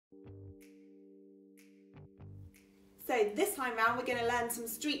So this time round we're going to learn some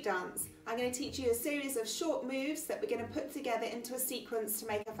street dance. I'm going to teach you a series of short moves that we're going to put together into a sequence to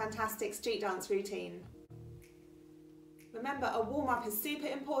make a fantastic street dance routine. Remember, a warm-up is super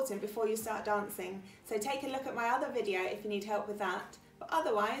important before you start dancing, so take a look at my other video if you need help with that, but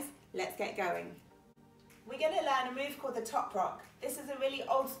otherwise, let's get going. We're going to learn a move called the top rock. This is a really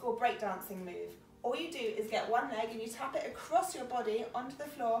old school breakdancing move. All you do is get one leg and you tap it across your body onto the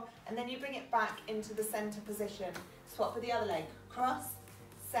floor, and then you bring it back into the centre position. Swap with the other leg. Cross,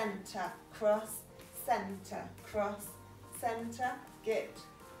 centre, cross, centre, cross, centre. Good.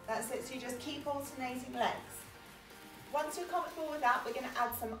 That's it, so you just keep alternating legs. Once you're comfortable with that, we're going to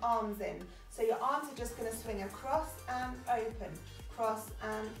add some arms in. So your arms are just going to swing across and open, cross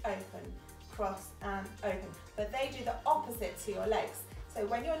and open, cross and open. But they do the opposite to your legs. So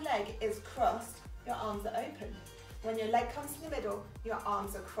when your leg is crossed, your arms are open. When your leg comes to the middle, your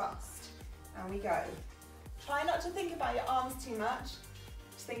arms are crossed. And we go. Try not to think about your arms too much.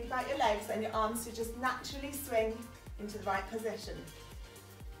 Just think about your legs, and your arms should just naturally swing into the right position.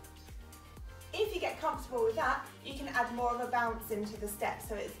 If you get comfortable with that, you can add more of a bounce into the step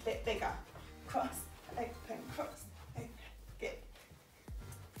so it's a bit bigger. Cross, open, cross, open. Good.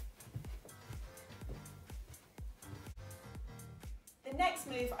 The next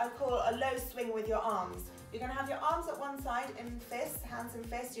move I call a low swing with your arms. You're going to have your arms at one side in fists, hands in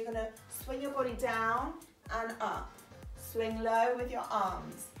fists. You're going to swing your body down and up. Swing low with your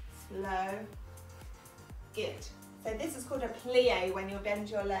arms. Slow. Good. So this is called a plie when you bend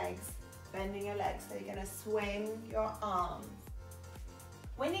your legs. Bending your legs, so you're going to swing your arms.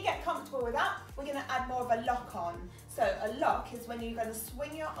 When you get comfortable with that, we're going to add more of a lock on. So a lock is when you're going to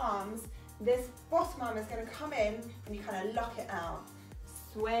swing your arms, this bottom arm is going to come in and you kind of lock it out.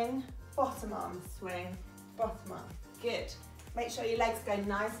 Swing, bottom arm, swing, bottom arm. Good. Make sure your legs go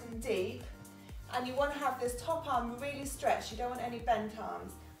nice and deep, and you want to have this top arm really stretched. You don't want any bent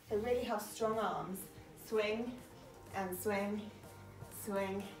arms, so really have strong arms. Swing and swing,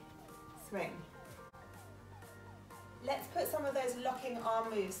 swing, swing. Let's put some of those locking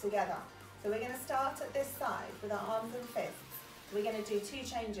arm moves together. So we're going to start at this side with our arms and fists. We're going to do two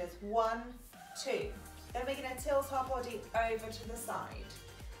changes, 1, 2. Then we're going to tilt our body over to the side.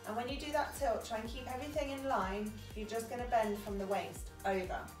 And when you do that tilt, try and keep everything in line. You're just going to bend from the waist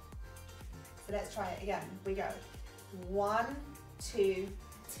over. So let's try it again. We go 1, 2,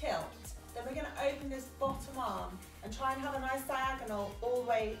 tilt. Then we're going to open this bottom arm and try and have a nice diagonal all the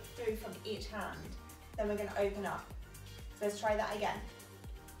way through from each hand. Then we're going to open up. So let's try that again.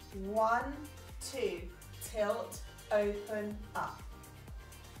 1, 2, tilt, open, up.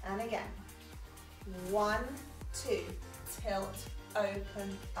 And again. 1, 2, tilt,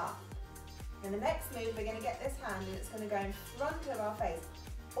 open, up. In the next move, we're going to get this hand and it's going to go in front of our face,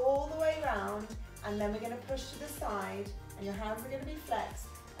 all the way around, and then we're going to push to the side, and your hands are going to be flexed,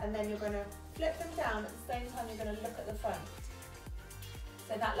 and then you're going to flip them down. At the same time, you're going to look at the front.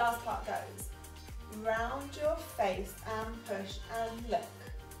 So that last part goes round your face and push and look.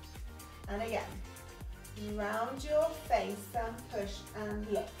 And again, round your face and push and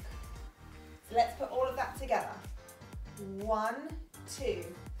look. So let's put all of that together. 1, 2,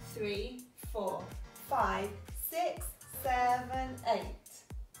 3, 4, 5, 6, 7, 8.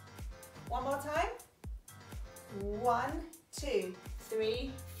 One more time. 1, 2,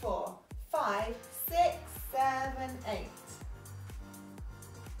 3, 4, 5, 6, 7, 8.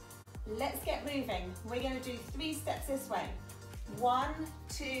 Let's get moving. We're going to do 3 steps this way. 1,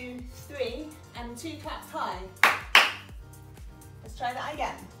 2, 3, and 2 claps high. Let's try that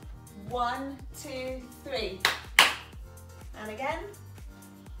again. 1, 2, 3. And again.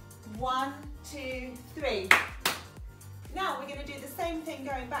 1, 2, 3. Now we're going to do the same thing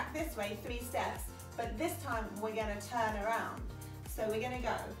going back this way, 3 steps, but this time we're going to turn around. So we're going to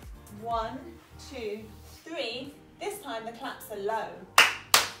go 1, 2, 3. This time the claps are low.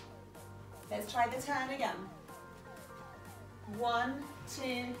 Let's try the turn again. 1,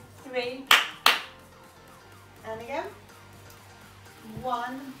 2, 3. And again.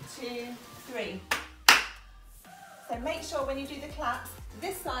 1, 2, 3. So make sure when you do the claps,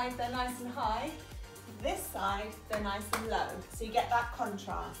 this side they're nice and high, this side they're nice and low. So you get that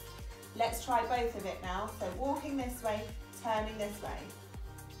contrast. Let's try both of it now. So walking this way, turning this way.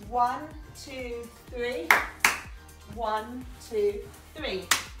 1, 2, 3. 1, 2, 3.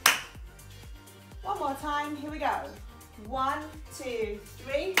 One more time, here we go. 1, 2,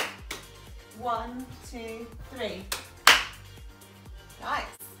 3. 1, 2, 3. Nice.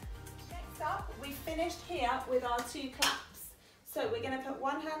 Next up, we finished here with our 2 claps. So we're going to put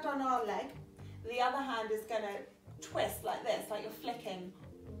one hand on our leg, the other hand is going to twist like this, like you're flicking.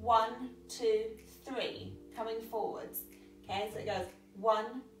 1, 2, 3. coming forwards. Okay, so it goes 1,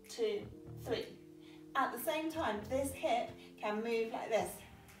 2, 3. At the same time, this hip can move like this.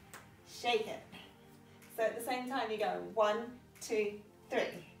 Shake it. So at the same time, you go 1, 2, 3.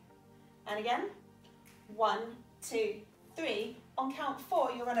 And again, 1, 2, 3. On count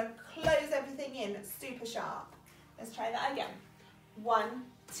 4, you're going to close everything in super sharp. Let's try that again. 1,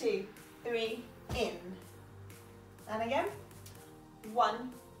 2, 3, in. And again,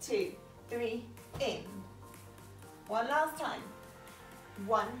 1, 2, 3, in. One last time.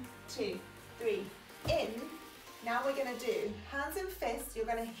 1, 2, 3, in. Now we're going to do hands and fists. You're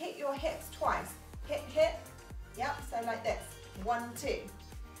going to hit your hips twice. Hit, hit. Yep, so like this. 1, 2.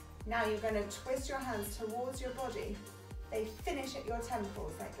 Now you're going to twist your hands towards your body. They finish at your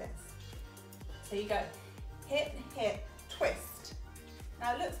temples like this. So you go hit, hit, twist.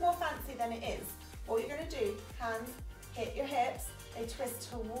 Now it looks more fancy than it is. All you're going to do, hands, hit your hips. They twist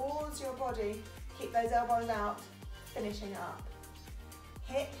towards your body. Keep those elbows out, finishing up.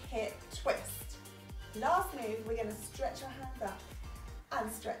 Hit, hit, twist. Last move, we're going to stretch your hands up and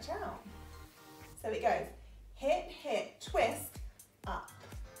stretch out. So it goes hit, hit, twist, up.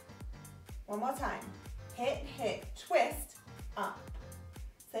 One more time. Hit, hit, twist, up.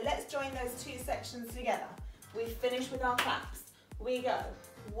 So let's join those two sections together. We finish with our claps. We go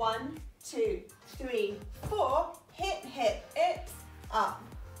 1, 2, 3, 4. Hit, hit, ips, up.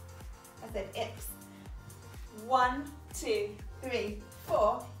 I said ips. 1, 2, 3,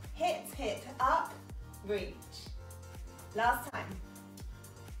 4. Hit, hit, up, reach. Last time.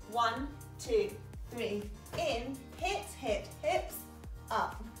 1, 2, 3, in. Hit, hit, hips,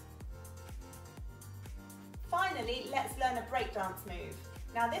 up. Finally, let's learn a breakdance move.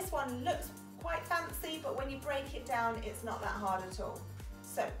 Now this one looks quite fancy, but when you break it down, it's not that hard at all.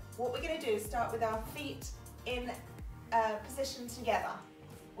 So what we're going to do is start with our feet in position together.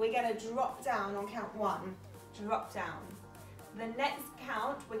 We're going to drop down on count 1, drop down. The next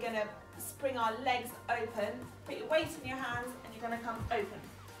count, we're going to spring our legs open, put your weight in your hands, and you're going to come open.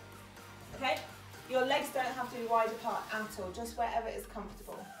 Okay? Your legs don't have to be wide apart at all, just wherever is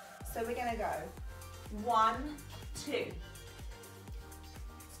comfortable. So we're going to go 1, 2. Let's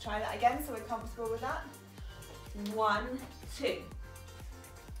try that again so we're comfortable with that. 1, 2.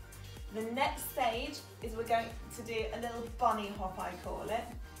 The next stage is we're going to do a little bunny hop, I call it.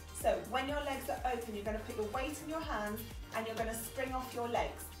 So when your legs are open, you're going to put your weight in your hands and you're going to spring off your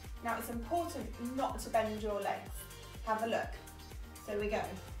legs. Now it's important not to bend your legs. Have a look. So we go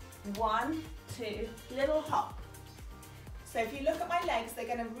 1, 2, little hop. So if you look at my legs, they're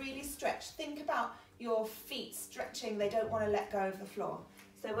going to really stretch. Think about your feet stretching. They don't want to let go of the floor.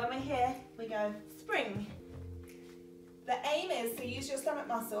 So when we're here, we go spring. The aim is to use your stomach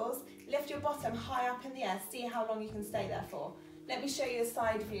muscles, lift your bottom high up in the air, see how long you can stay there for. Let me show you a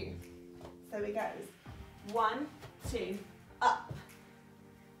side view. So it goes 1, 2, up.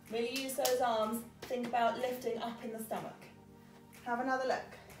 Really use those arms. Think about lifting up in the stomach. Have another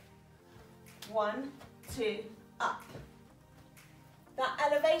look. 1, 2, up.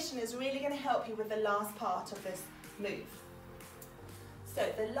 That elevation is really going to help you with the last part of this move. So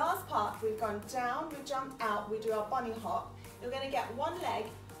the last part, we've gone down, we jumped out, we do our bunny hop. You're going to get one leg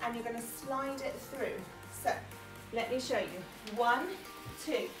and you're going to slide it through. So let me show you. 1,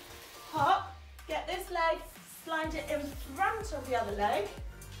 2, hop, get this leg, slide it in front of the other leg.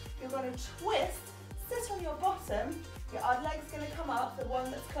 You're going to twist, sit on your bottom, your other leg's going to come up, the one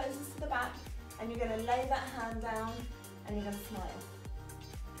that's closest to the back, and you're going to lay that hand down and you're going to smile.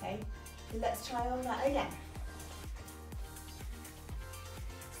 Okay, let's try on that again.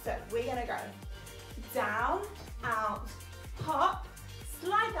 So we're going to go down, out, hop,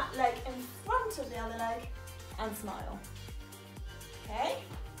 slide that leg in front of the other leg and smile. Okay,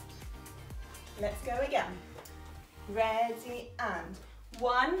 let's go again. Ready and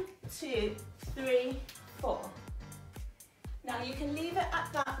 1, 2, 3, 4. Now you can leave it at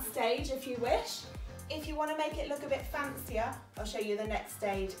that stage if you wish. If you want to make it look a bit fancier, I'll show you the next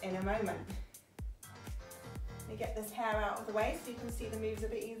stage in a moment. Let me get this hair out of the way so you can see the moves a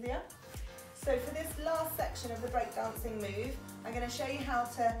bit easier. So for this last section of the breakdancing move, I'm going to show you how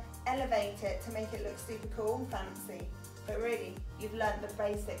to elevate it to make it look super cool and fancy. But really, you've learned the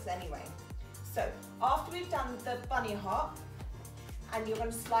basics anyway. So after we've done the bunny hop, and you're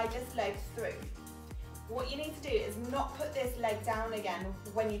going to slide this leg through, what you need to do is not put this leg down again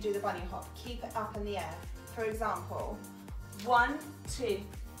when you do the bunny hop. Keep it up in the air. For example, 1, 2,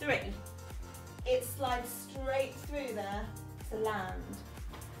 3. It slides straight through there to land.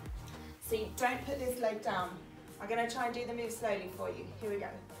 So you don't put this leg down. I'm going to try and do the move slowly for you. Here we go.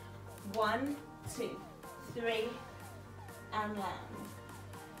 1, 2, 3, and land.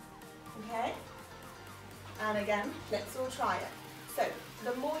 Okay? and again. Let's all try it. So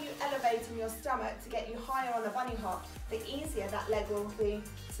the more you elevate in your stomach to get you higher on the bunny hop, the easier that leg will be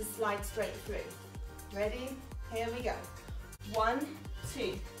to slide straight through. Ready? Here we go. 1,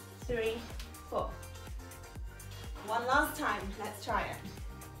 2, 3, 4. One last time, let's try it.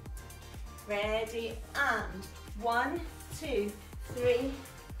 Ready, and 1, 2, 3,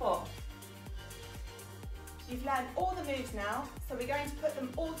 4. You've learned all the moves now, so we're going to put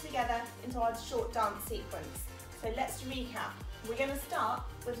them all together into our short dance sequence. So let's recap. We're going to start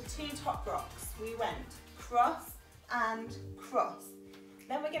with 2 top rocks. We went cross and cross.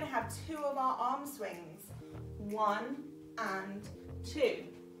 Then we're going to have 2 of our arm swings, 1 and 2.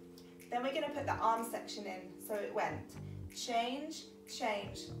 Then we're going to put the arm section in. So it went change,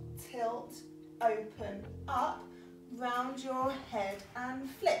 change, tilt, open, up, round your head and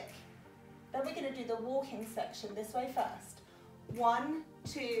flick. Then we're going to do the walking section this way first. 1,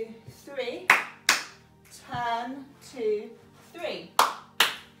 2, 3, turn, 2, 3.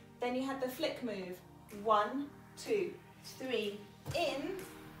 Then you had the flick move. 1, 2, 3, in,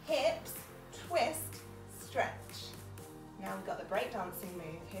 hips, twist, stretch. Now we've got the breakdancing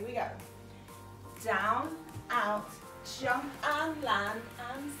move. Here we go. Down, out, jump and land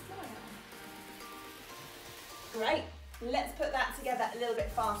and smile. Great. Let's put that together a little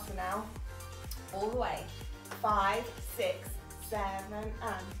bit faster now. All the way. 5, 6, 7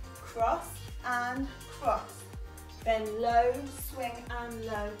 and cross and cross. Then low swing and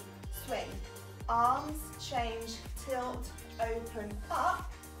low swing. Arms change, tilt, open,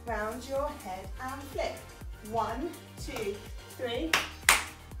 up, round your head and flick. 1, 2, 3.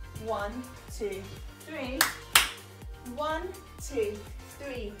 1, 2, 3. 1, 2,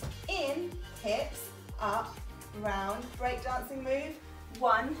 3. In, hips, up, round, breakdancing move.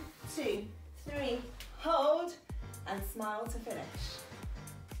 1, 2, 3. Hold and smile to finish.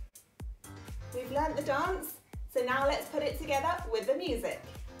 We've learnt the dance, so now let's put it together with the music.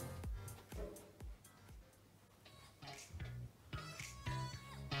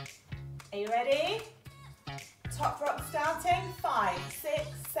 Are you ready? Top rock starting, 5, 6,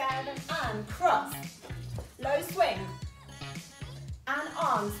 7, and cross. Low swing. And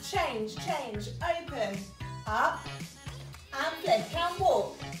arms, change, change, open, up, and flick, and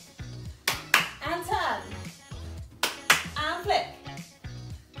walk. And turn. And flick.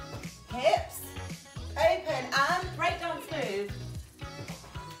 Hips, open, and breakdance move.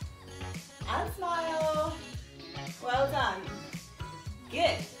 And smile. Well done.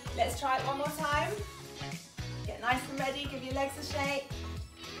 Good. Let's try it one more time. Get nice and ready, give your legs a shake.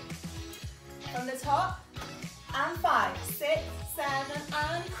 From the top, and 5, 6, 7,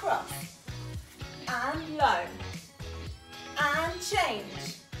 and cross. And low. And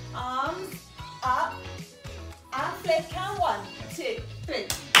change. Arms up, and flick, and 1, 2, 3.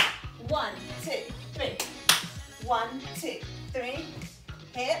 1, 2, 3. 1, 2, 3.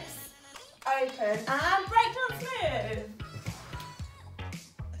 Hips, open, and breakdance move.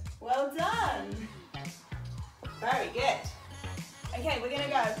 Well done. Very good. Okay, we're going to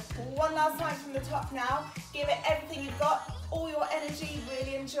go one last time from the top now. Give it everything you've got, all your energy,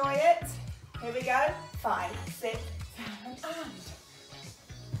 really enjoy it. Here we go. 5, 6, 7, and.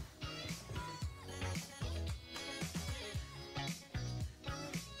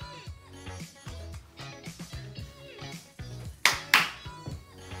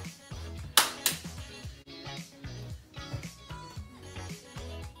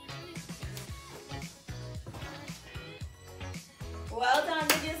 Well done,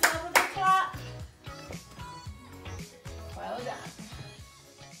 give yourself a big clap. Well done.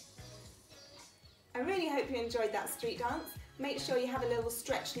 I really hope you enjoyed that street dance. Make sure you have a little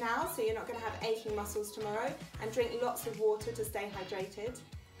stretch now so you're not going to have aching muscles tomorrow, and drink lots of water to stay hydrated.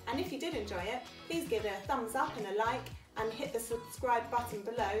 And if you did enjoy it, please give it a thumbs up and a like, and hit the subscribe button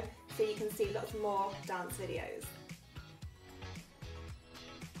below so you can see lots more dance videos.